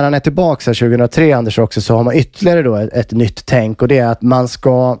 Och när han är tillbaka 2003, Anders, också, så har man ytterligare då ett nytt tänk. Och det är att man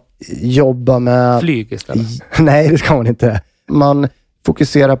ska jobba med... Flyg istället. Nej, det ska man inte. Man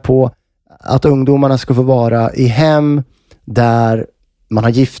fokuserar på att ungdomarna ska få vara i hem där man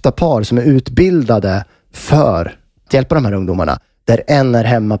har gifta par som är utbildade för att hjälpa de här ungdomarna. Där en är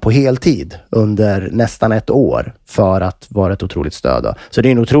hemma på heltid under nästan 1 år för att vara ett otroligt stöd. Så det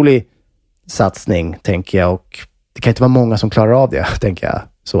är en otrolig satsning, tänker jag. Och det kan inte vara många som klarar av det, tänker jag.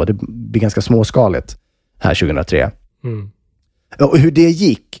 Så det blir ganska småskaligt här 2003. Och hur det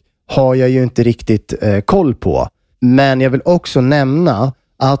gick har jag ju inte riktigt koll på. Men jag vill också nämna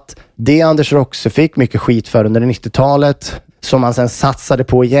att det Anders Roxe fick mycket skit för under 90-talet, som han sen satsade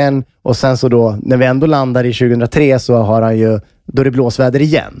på igen. Och sen så då, när vi ändå landar i 2003, så har han ju, då är det blåsväder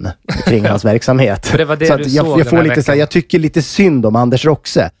igen kring hans verksamhet. Det var det så att jag får lite så här, jag tycker lite synd om Anders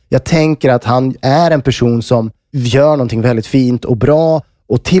Roxe. Jag tänker att han är en person som gör någonting väldigt fint och bra,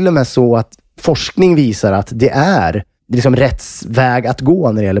 och till och med så att forskning visar att det är liksom rätt väg att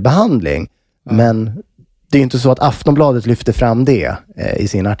gå när det gäller behandling. Men det är ju inte så att Aftonbladet lyfter fram det i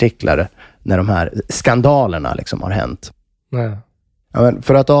sina artiklar när de här skandalerna liksom har hänt. Nej. Ja, men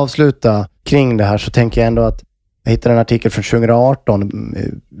för att avsluta kring det här så tänker jag ändå att jag hittade en artikel från 2018,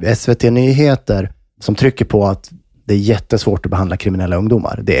 SVT Nyheter, som trycker på att det är jättesvårt att behandla kriminella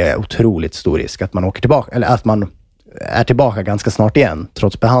ungdomar. Det är otroligt stor risk att man åker tillbaka, eller att man är tillbaka ganska snart igen,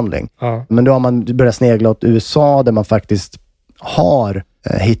 trots behandling. Ja. Men då har man börjat snegla åt USA, där man faktiskt har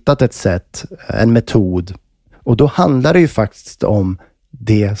hittat ett sätt, en metod. Och då handlar det ju faktiskt om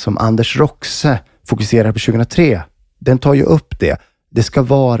det som Anders Roxe fokuserar på 2003. Den tar ju upp det. Det ska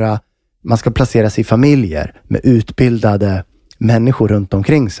vara, man ska placeras i familjer med utbildade människor runt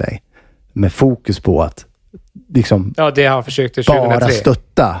omkring sig. Med fokus på att liksom, ja, det han försökte 2003. Bara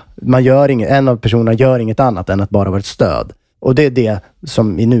stötta. Man gör en av personerna gör inget annat än att bara vara ett stöd. Och det är det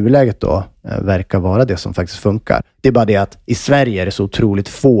som i nuläget då verkar vara det som faktiskt funkar. Det är bara det att i Sverige är det så otroligt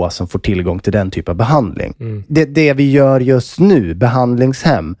få som får tillgång till den typen av behandling. Det vi gör just nu,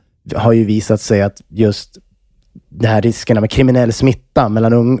 behandlingshem, har ju visat sig att just det här riskerna med kriminell smitta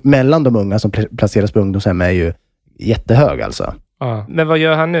mellan de unga som placeras på ungdomshem är ju jättehög alltså. Ja. Men vad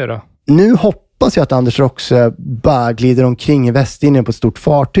gör han nu då? Nu hoppas jag att Anders också bara glider omkring i Västindien på ett stort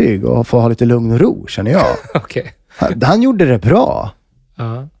fartyg och får ha lite lugn och ro, känner jag. Okej. Han gjorde det bra.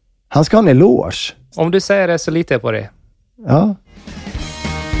 Ja. Han ska ha en eloge. Om du säger det så litar jag på det. Ja.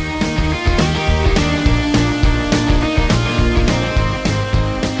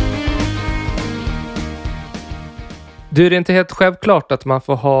 Du, är det inte helt självklart att man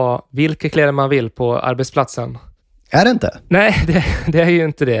får ha vilka kläder man vill på arbetsplatsen? Är det inte? Nej, det är ju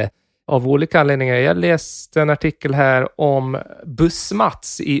inte det. Av olika anledningar. Jag läste en artikel här om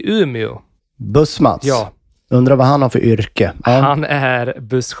Buss-Mats i Umeå. Buss-Mats? Ja. Undrar vad han har för yrke. Ja. Han är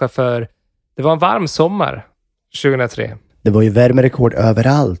busschaufför. Det var en varm sommar 2003. Det var ju värmerekord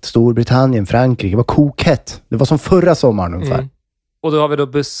överallt. Storbritannien, Frankrike. Det var kokhett. Det var som förra sommaren ungefär. Och då har vi då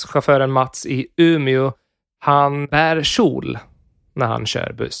busschauffören Mats i Umeå. Han bär kjol när han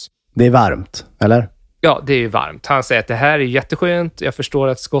kör buss. Det är varmt, eller? Ja, det är ju varmt. Han säger att det här är jätteskönt. Jag förstår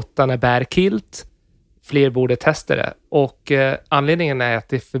att skottarna bär kilt. Fler borde testa det. Och anledningen är att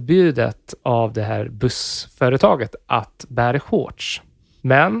det är förbjudet av det här bussföretaget att bära shorts.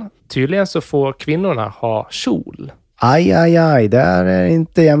 Men tydligen så får kvinnorna ha kjol. Aj, det är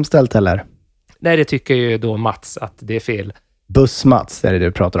inte jämställt heller. Nej, det tycker ju då Mats att det är fel. Buss-Mats är det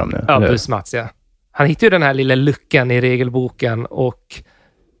du pratar om nu? Ja, Buss-Mats, ja. Han hittade ju den här lilla luckan i regelboken och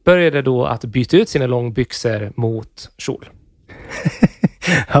började då att byta ut sina långbyxor mot kjol.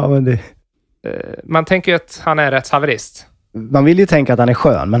 Ja, men det... Man tänker ju att han är rättshaverist. Man vill ju tänka att han är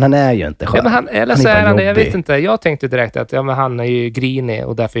skön, men han är ju inte skön. Ja, men eller så är han det, jag vet inte. Jag tänkte direkt att men han är ju grinig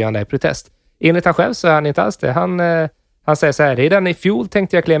och därför gör han det i protest. Enligt han själv så är han inte alls det. Han säger så här: redan i fjol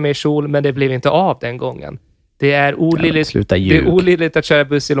tänkte jag klä mig i kjol, men det blev inte av den gången. Det är olidligt att köra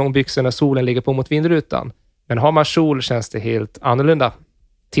buss i långbyxor när solen ligger på mot vindrutan. Men har man kjol känns det helt annorlunda.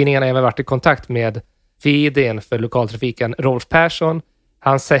 Tidningarna har även varit i kontakt med VD:n för lokaltrafiken, Rolf Persson.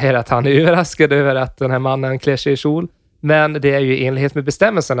 Han säger att han är överraskad över att den här mannen klär sig i kjol. Men det är ju i enlighet med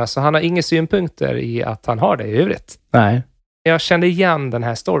bestämmelserna, så han har inga synpunkter i att han har det i övrigt. Nej. Jag kände igen den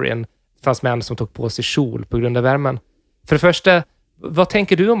här storyn. Det fanns män som tog på sig kjol på grund av värmen. För det första, vad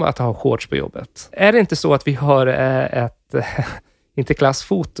tänker du om att ha shorts på jobbet? Är det inte så att vi har ett, inte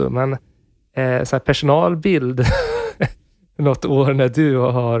klassfoto, men så här personalbild något år när du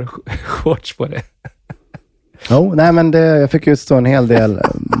har shorts på det? Nej, men jag fick utstå en hel del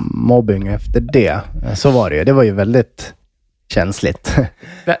mobbing efter det. Så var det ju. Det var ju väldigt känsligt.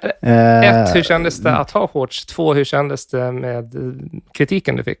 1, hur kändes det att ha shorts? 2, hur kändes det med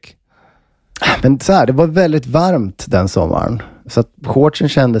kritiken du fick? Men så här, det var väldigt varmt den sommaren. Så att shortsen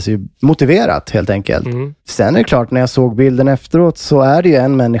kändes ju motiverat helt enkelt. Sen är det klart, när jag såg bilden efteråt så är det ju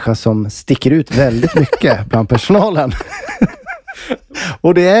en människa som sticker ut väldigt mycket bland personalen.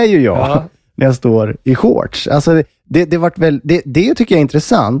 Och det är ju jag när jag står i shorts. Alltså det tycker jag är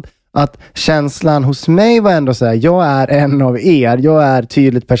intressant. Att känslan hos mig var ändå så här, jag är en av er, jag är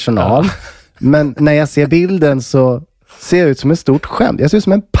tydligt personal. Men när jag ser bilden så ser jag ut som ett stort skämt. Jag ser ut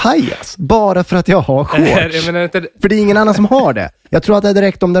som en pajas. Bara för att jag har shorts. För det är ingen annan som har det. Jag tror att det hade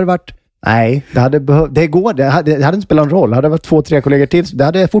räckt om det hade varit... Nej, det hade inte spelat någon roll. Hade det varit 2-3 kollegor till, det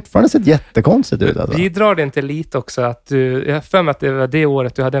hade fortfarande sett jättekonstigt ut. Alltså. Bidrar det inte lite också att jag har för mig att det var det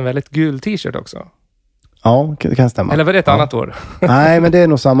året du hade en väldigt gul t-shirt också? Ja, det kan stämma. Eller var det ett annat år? Nej, men det är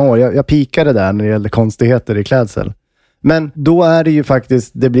nog samma år. Jag pikade där när det gällde konstigheter i klädsel. Men då är det ju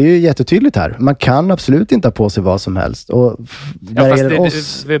faktiskt, det blir ju jättetydligt här. Man kan absolut inte ha på sig vad som helst. Och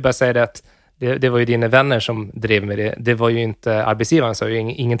fast vill bara säga det att det var ju dina vänner som drev med det. Det var ju inte arbetsgivaren, sa ju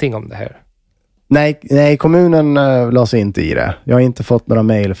ingenting om det här. Nej, kommunen la sig inte i det. Jag har inte fått några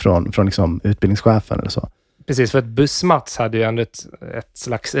mejl från liksom utbildningschefen eller så. Precis, för att Bussmats hade ju ändå ett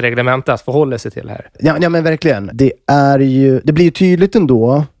slags reglement att förhålla sig till här. Ja, men verkligen. Det blir ju tydligt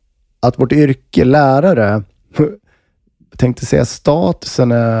ändå att vårt yrke, lärare... Jag tänkte säga statusen,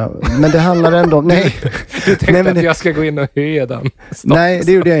 men det handlar ändå om... Nej. Du tänkte att jag ska gå in och höja den statusen. Nej,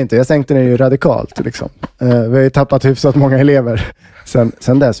 det gjorde jag inte. Jag sänkte den ju radikalt. Liksom. Vi har ju tappat hyfsat många elever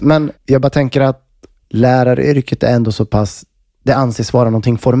sen dess. Men jag bara tänker att läraryrket är ändå så pass... Det anses vara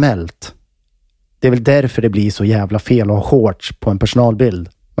någonting formellt. Det är väl därför det blir så jävla fel att ha shorts på en personalbild.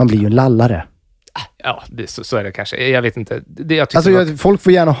 Man blir ju en lallare. Ja, så är det kanske. Jag vet inte. Folk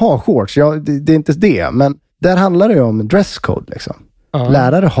får gärna ha shorts. Det är inte det, men... Där handlar det ju om dresscode liksom.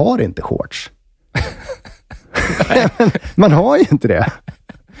 Lärare har inte shorts. Man har ju inte det.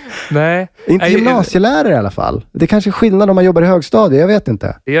 Nej. Inte gymnasielärare i alla fall. Det är kanske skillnad om man jobbar i högstadiet, jag vet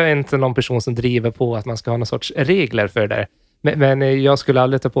inte. Jag är inte någon person som driver på att man ska ha någon sorts regler för det. Men jag skulle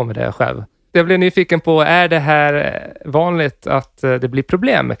aldrig ta på mig det själv. Jag blev nyfiken på, är det här vanligt att det blir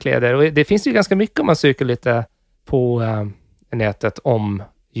problem med kläder? Och det finns ju ganska mycket om man söker lite på nätet om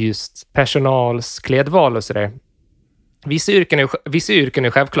just personals klädval och sådär. Vissa yrken är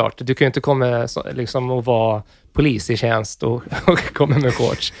självklart. Du kan ju inte komma liksom och vara polis i tjänst och komma med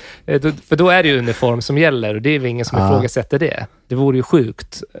shorts. För då är det ju uniform som gäller och det är väl ingen som ifrågasätter det. Det vore ju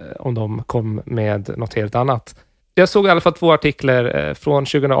sjukt om de kom med något helt annat. Jag såg i alla fall 2 artiklar från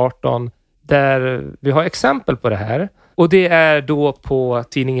 2018 där vi har exempel på det här. Och det är då på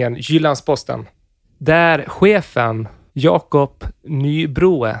tidningen Jyllandsposten. Där chefen Jakob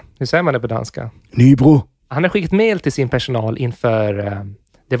Nybroe, hur säger man det på danska? Nybro. Han har skickat mejl till sin personal inför,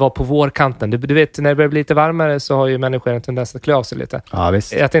 det var på vårkanten. Du vet, när det börjar bli lite varmare så har ju människor en tendens att klä av sig lite. Ja,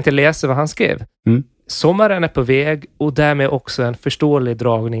 visst. Jag tänkte läsa vad han skrev. Sommaren är på väg och därmed också en förståelig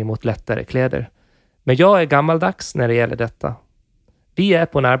dragning mot lättare kläder. Men jag är gammaldags när det gäller detta. Vi är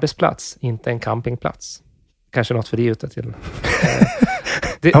på en arbetsplats, inte en campingplats. Kanske något för dig ute till.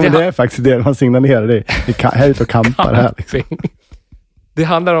 Det är faktiskt det man signalerar. Det är här ute och kampar här. Liksom. Det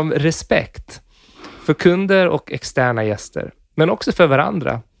handlar om respekt för kunder och externa gäster. Men också för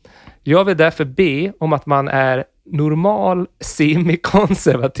varandra. Jag vill därför be om att man är normal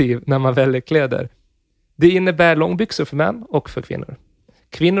semikonservativ när man väljer kläder. Det innebär långbyxor för män och för kvinnor.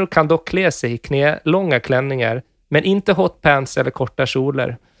 Kvinnor kan dock klä sig i knälånga klänningar, men inte hotpants eller korta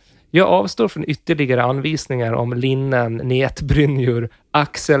kjolar. Jag avstår från ytterligare anvisningar om linnen, nätbrynjor,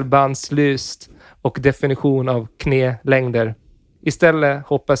 axelbandslyst och definition av knälängder. Istället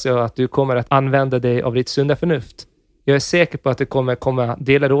hoppas jag att du kommer att använda dig av ditt sunda förnuft. Jag är säker på att det kommer komma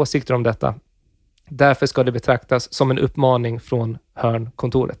delade åsikter om detta. Därför ska det betraktas som en uppmaning från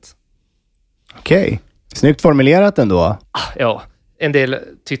hörnkontoret. Okej. Snyggt formulerat ändå. Ja. En del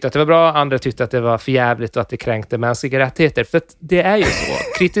tyckte att det var bra, andra tyckte att det var förjävligt och att det kränkte mänskliga rättigheter. För att det är ju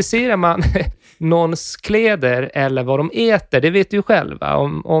så. Kritiserar man någons kläder eller vad de äter, det vet du ju själv.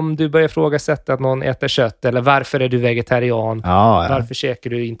 Om du börjar ifrågasätta att någon äter kött eller varför är du vegetarian? Ja. Varför käkar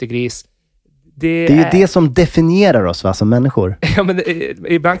du inte gris? Det är ju det som definierar oss som människor. Ja, men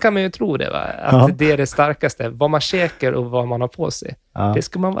ibland kan man ju tro det, va? Att det är det starkaste. Vad man käkar och vad man har på sig. Ja. Det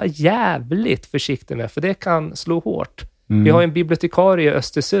ska man vara jävligt försiktig med, för det kan slå hårt. Vi har en bibliotekarie i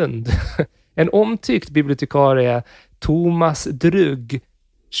Östersund. En omtyckt bibliotekarie, Thomas Drugg.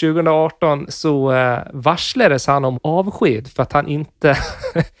 2018 så varslades han om avsked för att han inte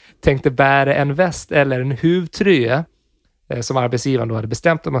tänkte bära en väst eller en huvtröja som arbetsgivaren då hade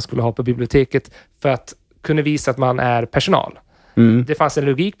bestämt att man skulle ha på biblioteket, för att kunde visa att man är personal. Det fanns en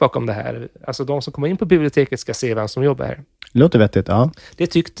logik bakom det här. Alltså de som kommer in på biblioteket ska se vem som jobbar här. Låter vettigt, ja. Det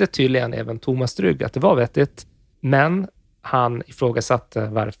tyckte tydligen även Thomas Drugg att det var vettigt. Men han ifrågasatte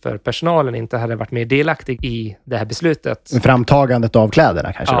varför personalen inte hade varit mer delaktig i det här beslutet. Framtagandet av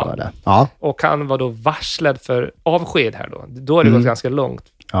kläderna kanske det var det. Ja. Och han var då varslad för avsked här då. Då har det gått ganska långt.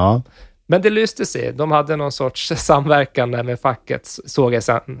 Ja. Men det löste sig. De hade någon sorts samverkan med facket, såg jag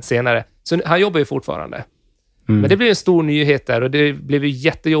senare. Så han jobbar ju fortfarande. Men det blev en stor nyhet där och det blev ju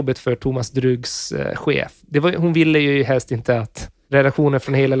jättejobbigt för Thomas Druggs chef. Hon ville ju helst inte att redaktioner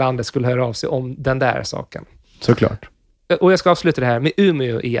från hela landet skulle höra av sig om den där saken. Såklart. Och jag ska avsluta det här med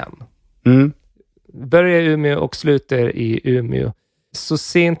Umeå igen. Börjar i Umeå och slutar i Umeå. Så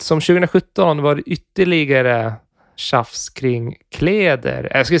sent som 2017 var det ytterligare tjafs kring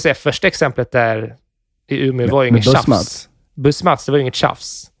kläder. Jag skulle säga första exemplet där i Umeå var ju inget tjafs. Bussmats, det var inget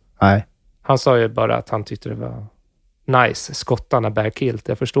tjafs. Nej. Han sa ju bara att han tyckte det var nice. Skottarna bär kilt,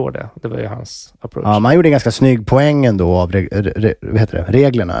 jag förstår det. Det var ju hans approach. Ja, man gjorde en ganska snygg poäng ändå av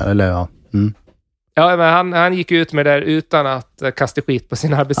reglerna. Eller, ja. Ja, men han gick ut med det där utan att kasta skit på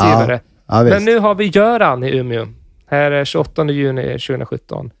sin arbetsgivare. Ja, men nu har vi Göran i Umeå. Här är 28 juni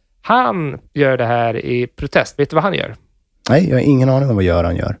 2017. Han gör det här i protest. Vet du vad han gör? Nej, jag har ingen aning om vad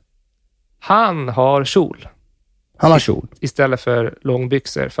Göran gör. Han har kjol. Han har kjol? Istället för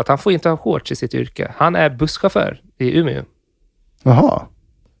långbyxor. För att han får inte ha shorts i sitt yrke. Han är busschaufför i Umeå. Jaha.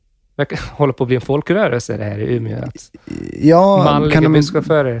 Det håller på att bli en folkrörelse det här i Umeå. Ja, manliga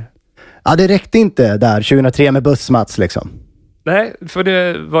busschaufförer. Ja, det räckte inte där 2003 med bussmats liksom. Nej, för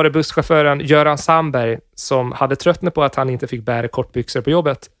det var det busschauffören Göran Sandberg som hade tröttnat på att han inte fick bära kortbyxor på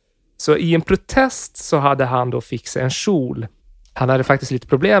jobbet. Så i en protest så hade han då fixat en kjol. Han hade faktiskt lite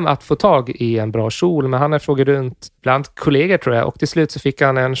problem att få tag i en bra kjol, men han hade frågat runt bland kollegor tror jag, och till slut så fick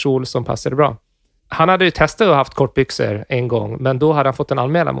han en kjol som passade bra. Han hade ju testat och haft kortbyxor en gång, men då hade han fått en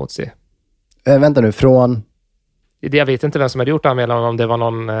anmälan mot sig. Vänta nu, från? Jag vet inte vem som hade gjort anmälan, om det var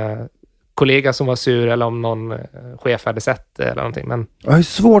någon kollega som var sur eller om någon chef hade sett det eller någonting. Men jag har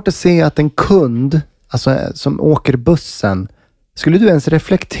svårt att se att en kund, alltså som åker bussen, skulle du ens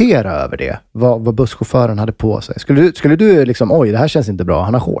reflektera över det? Vad busschauffören hade på sig? Skulle du liksom, oj, det här känns inte bra,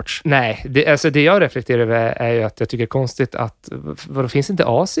 han har shorts. Nej, det jag reflekterar över är ju att jag tycker det är konstigt att det finns inte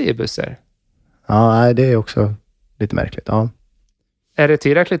AC i bussar. Ja, nej, det är också lite märkligt, ja. Är det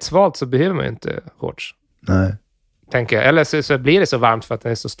tillräckligt svalt så behöver man ju inte shorts. Nej. Tänker jag. Eller så blir det så varmt för att det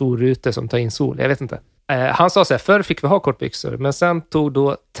är så stor ruta som tar in sol. Jag vet inte. Han sa så här, förr fick vi ha kortbyxor. Men sen tog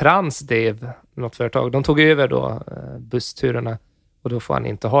då Transdev, något företag, de tog över då bussturerna. Och då får han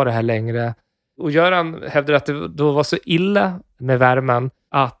inte ha det här längre. Och Göran hävdade att det då var så illa med värmen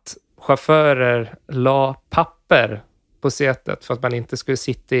att chaufförer la papper på sätet för att man inte skulle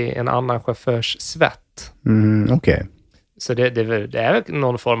sitta i en annan chaufförs svett. Okej. Så det är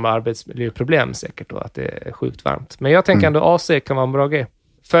någon form av arbetsmiljöproblem säkert då, att det är sjukt varmt. Men jag tänker ändå AC kan vara en bra grej.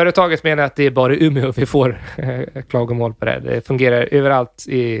 Företaget menar att det är bara i Umeå vi får klagomål på det. Det fungerar överallt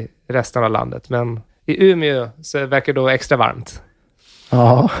i resten av landet. Men i Umeå så verkar det då extra varmt.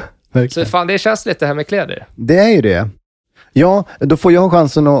 Ja, verkligen. Så fan, det känns lite här med kläder. Det är ju det. Ja, då får jag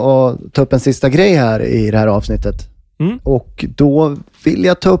chansen att ta upp en sista grej här i det här avsnittet. Och då vill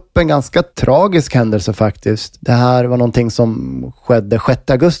jag ta upp en ganska tragisk händelse faktiskt. Det här var någonting som skedde 6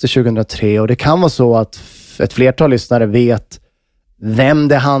 augusti 2003 och det kan vara så att ett flertal lyssnare vet vem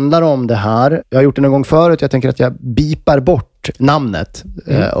det handlar om det här. Jag har gjort det någon gång förut. Jag tänker att jag bipar bort namnet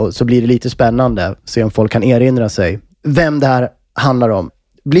och så blir det lite spännande. Se om folk kan erinra sig vem det här handlar om.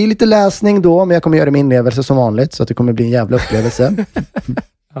 Blir lite läsning då, men jag kommer göra min inlevelse som vanligt så att det kommer bli en jävla upplevelse.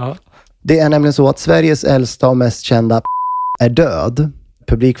 Ja. Det är nämligen så att Sveriges äldsta och mest kända är död.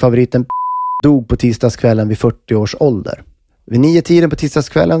 Publikfavoriten dog på tisdagskvällen vid 40 års ålder. Vid 9-tiden på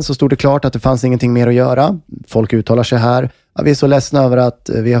tisdagskvällen så stod det klart att det fanns ingenting mer att göra. Folk uttalar sig här. Ja, vi är så ledsna över att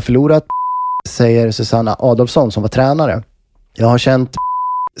vi har förlorat, säger Susanna Adolfsson som var tränare. Jag har känt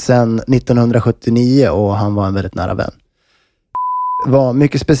sedan 1979 och han var en väldigt nära vän. Var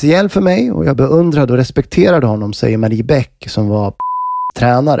mycket speciell för mig och jag beundrade och respekterade honom, säger Marie Bäck som var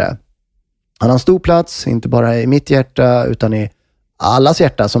tränare. Han har en stor plats, inte bara i mitt hjärta utan i allas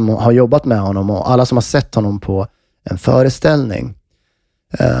hjärta som har jobbat med honom och alla som har sett honom på en föreställning.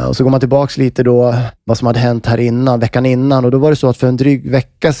 Och så går man tillbaks lite då vad som hade hänt här innan, veckan innan, och då var det så att för en dryg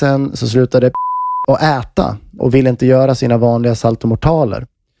vecka sedan så slutade att äta och ville inte göra sina vanliga saltomortaler.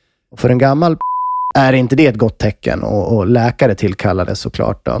 Och för en gammal är inte det ett gott tecken och läkare tillkallades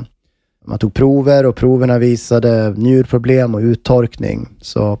såklart då. Man tog prover och proverna visade njurproblem och uttorkning,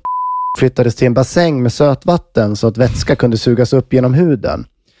 så flyttades till en bassäng med sötvatten så att vätska kunde sugas upp genom huden.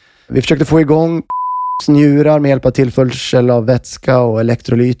 Vi försökte få igång njurar med hjälp av tillförsel av vätska och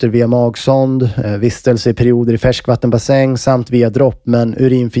elektrolyter via magsond, vistelse i perioder i färskvattenbassäng samt via dropp, men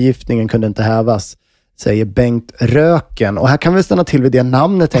urinförgiftningen kunde inte hävas, säger Bengt Röken. Och här kan vi stanna till vid det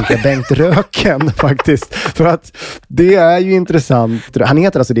namnet, tänker jag, Bengt Röken faktiskt. För att det är ju intressant. Han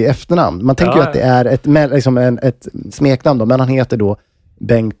heter alltså det i efternamn. Man tänker ju att det är ett smeknamn då, men han heter då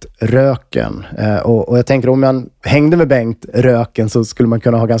Bengt Röken. Och jag tänker, om man hängde med Bengt Röken så skulle man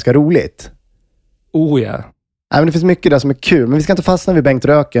kunna ha ganska roligt. Oh ja. Nej, men det finns mycket där som är kul. Men vi ska inte fastna vid Bengt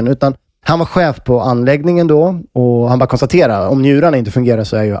Röken, utan han var chef på anläggningen då. Och han bara konstaterar, om njurarna inte fungerar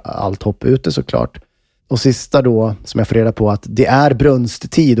så är ju allt hopp ute såklart. Och sista då, som jag får reda på, att det är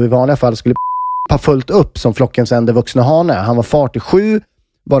brunsttid och i vanliga fall skulle ha fullt upp som flockens enda vuxna hane. Han var far till 7,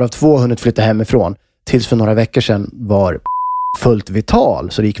 varav 2 hunnit flytta hemifrån. Tills för några veckor sedan var fullt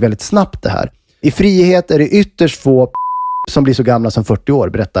vital, så det gick väldigt snabbt det här. I frihet är det ytterst få som blir så gamla som 40 år,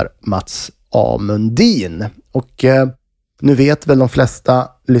 berättar Mats Amundin. Och nu vet väl de flesta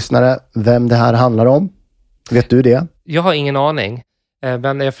lyssnare vem det här handlar om. Vet du det? Jag har ingen aning.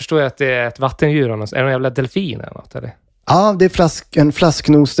 Men jag förstår att det är ett vattendjur. Är det någon jävla delfin eller något? Eller? Ja, det är en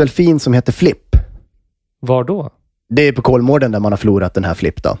flasknosdelfin som heter Flipp. Var då? Det är på Kolmården där man har förlorat den här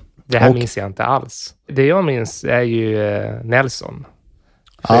Flipp då. Det här minns jag inte alls. Det jag minns är ju Nelson.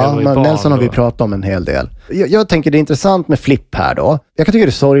 Ja, men Nelson har vi pratat om en hel del. Jag tänker det är intressant med Flipp här då. Jag kan tycka det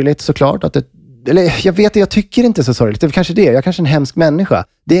är sorgligt såklart. Jag tycker inte så sorgligt. Det är kanske det. Jag är kanske en hemsk människa.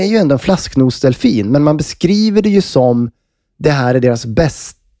 Det är ju ändå en flasknosdelfin. Men man beskriver det ju som det här är deras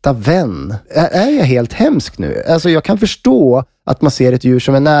bästa vän. Är jag helt hemsk nu? Alltså jag kan förstå att man ser ett djur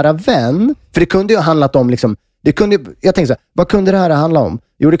som en nära vän. För det kunde ju ha handlat om liksom, jag tänkte så här, vad kunde det här handla om?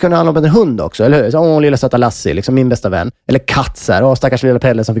 Jo, det kunde handla om en hund också, eller hur? Så, lilla söta Lassie, liksom min bästa vän. Eller katt så här, stackars lilla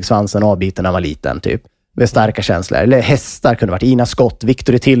Pelle som fick svansen avbiten när han var liten, typ. Med starka känslor. Eller hästar kunde varit. Ina Skott,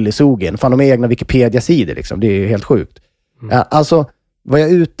 Victor till i Sogen. Fan, de är egna Wikipedia-sidor liksom. Det är ju helt sjukt. Ja, alltså, vad jag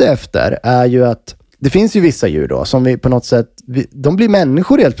är ute efter är ju att det finns ju vissa djur då som vi på något sätt, de blir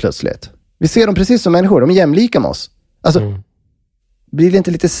människor helt plötsligt. Vi ser dem precis som människor. De är jämlika med oss. Alltså, blir det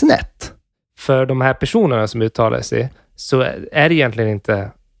inte lite snett? För de här personerna som uttalar sig så är det egentligen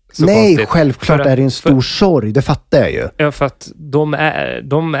inte så Nej, konstigt. Självklart är det en stor sorg. Det fattar jag ju. Ja, för att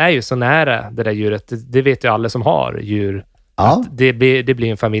de är ju så nära det där djuret. Det vet ju alla som har djur. Ja. Att det blir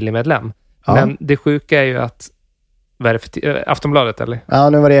en familjemedlem. Ja. Men det sjuka är ju att vad är det för Aftonbladet, eller? Ja,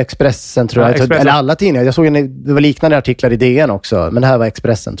 nu var det Expressen, tror jag. Expressen. Eller alla tidningar. Jag såg det var liknande artiklar i DN också. Men det här var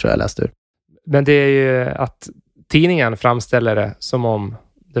Expressen, tror jag läste ur. Men det är ju att tidningen framställer det som om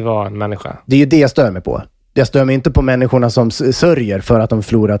det var en människa. Det är ju det jag stör mig på. Jag stör mig inte på människorna som sörjer för att de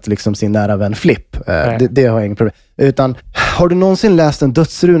förlorat liksom sin nära vän Flipp. Det har jag ingen problem. Utan, har du någonsin läst en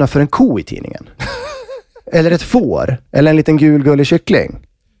dödsruna för en ko i tidningen? Eller ett får? Eller en liten gul gullig kyckling?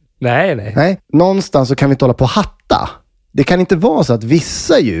 Nej. Någonstans så kan vi inte hålla på hatta. Det kan inte vara så att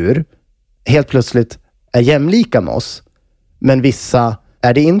vissa djur helt plötsligt är jämlika med oss, men vissa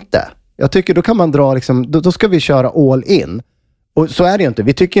är det inte. Jag tycker då kan man dra liksom, då ska vi köra all in. Och så är det ju inte.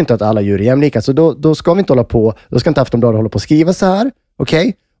 Vi tycker inte att alla djur är jämlika. Så då ska vi inte hålla på. Då ska inte Aftonbladet hålla på att skriva så här.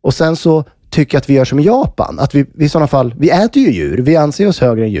 Okej? Och sen så tycker jag att vi gör som i Japan. Att vi i sådana fall, vi äter ju djur. Vi anser oss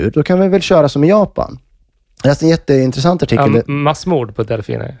högre än djur. Då kan vi väl köra som i Japan. Det är en jätteintressant artikel. Massmord på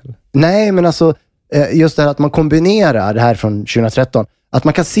delfiner? Nej, men alltså just det här att man kombinerar det här från 2013. Att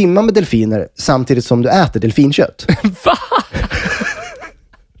man kan simma med delfiner samtidigt som du äter delfinkött. Va?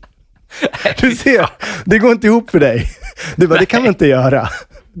 Du ser, det går inte ihop för dig. Du bara, det kan man inte göra.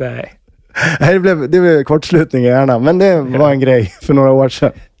 Nej. Det blev kortslutning i hjärnan, men det var en grej för några år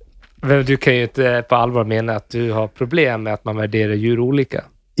sedan. Men du kan ju inte på allvar mena att du har problem med att man värderar djur olika.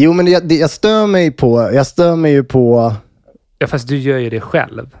 Jo, men jag stör mig ju på... Ja, fast du gör ju det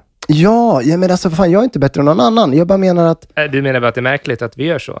själv. Ja, men alltså fan, jag är inte bättre än någon annan. Jag bara menar att... Du menar bara att det är märkligt att vi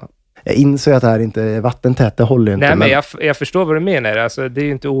gör så? Jag inser att det här inte är vattentätt, det håller inte. Nej, men jag förstår vad du menar. Alltså, det är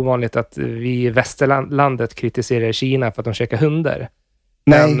ju inte ovanligt att vi i västerlandet kritiserar Kina för att de käkar hundar.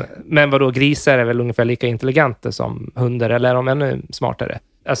 Nej. Men vadå, grisar är väl ungefär lika intelligenta som hundar, eller är de ännu smartare?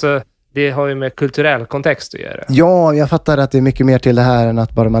 Alltså, det har ju med kulturell kontext att göra. Ja, jag fattar att det är mycket mer till det här än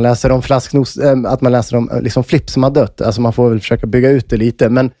att bara man läser om flasknos, att man läser om liksom Flipp som har dött. Alltså man får väl försöka bygga ut det lite,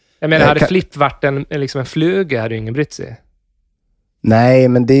 men... Jag menar, hade Flipp varit en fluga hade ju ingen brytt sig. Nej,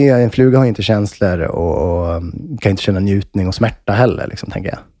 men en fluga har ju inte känslor och kan inte känna njutning och smärta heller, liksom, tänker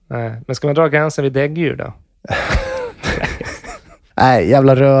jag. Nej, men ska man dra gränsen vid däggdjur då? Nej,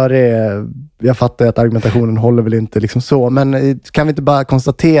 jävla rörig. Jag fattar att argumentationen håller väl inte liksom så, men kan vi inte bara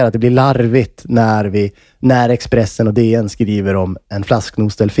konstatera att det blir larvigt när Expressen och DN skriver om en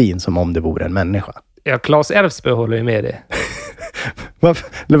flasknosdelfin som om det vore en människa? Ja, Claes Elfsberg håller ju med det.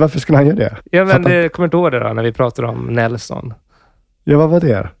 Varför skulle han göra det? Ja, men det kommer inte ihåg det då, när vi pratade om Nelson. Ja, vad var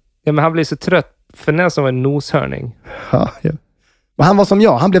det? Ja, men han blev så trött, för Nelson var en noshörning. Ja. Men han var som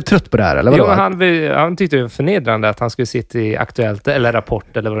jag, han blev trött på det här, eller vadå? Jo, han tyckte det var förnedrande att han skulle sitta i Aktuellt, eller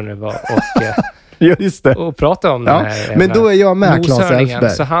Rapport, eller vad det nu var, och... Ja, just det. Och prata om den här. Men då är jag med, Claes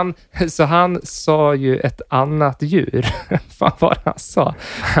Elfsberg. Så han sa ju ett annat djur. Vad var det han sa?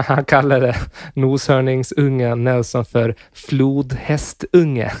 Han kallade noshörningsungen Nelson för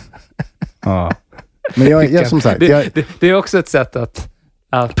flodhästunge. Ja. Men jag som sagt... Det är också ett sätt att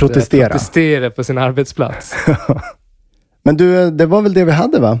protestera på sin arbetsplats. Men du, det var väl det vi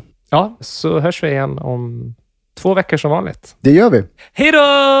hade, va? Ja, så hörs vi igen om 2 veckor som vanligt. Det gör vi. Hej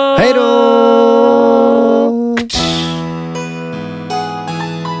då! Hej då!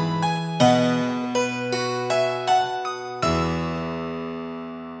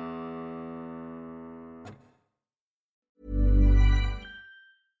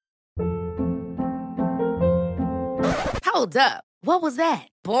 Hold up. What was that?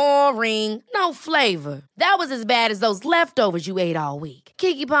 Boring. No flavor. That was as bad as those leftovers you ate all week.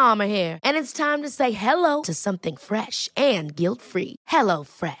 Keke Palmer here, and it's time to say hello to something fresh and guilt-free. Hello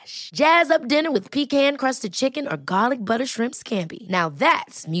Fresh. Jazz up dinner with pecan-crusted chicken or garlic butter shrimp scampi. Now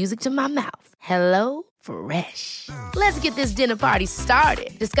that's music to my mouth. Hello Fresh. Let's get this dinner party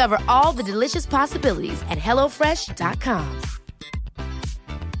started. Discover all the delicious possibilities at hellofresh.com.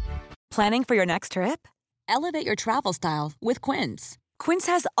 Planning for your next trip? Elevate your travel style with Quince. Quince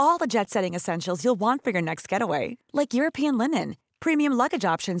has all the jet-setting essentials you'll want for your next getaway, like European linen, premium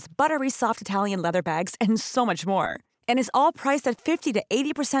luggage options, buttery soft Italian leather bags, and so much more. And is all priced at 50 to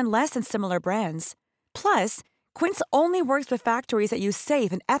 80% less than similar brands. Plus, Quince only works with factories that use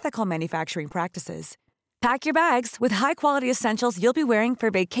safe and ethical manufacturing practices. Pack your bags with high-quality essentials you'll be wearing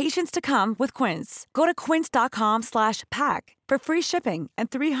for vacations to come with Quince. Go to quince.com/pack for free shipping and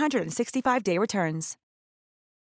 365-day returns.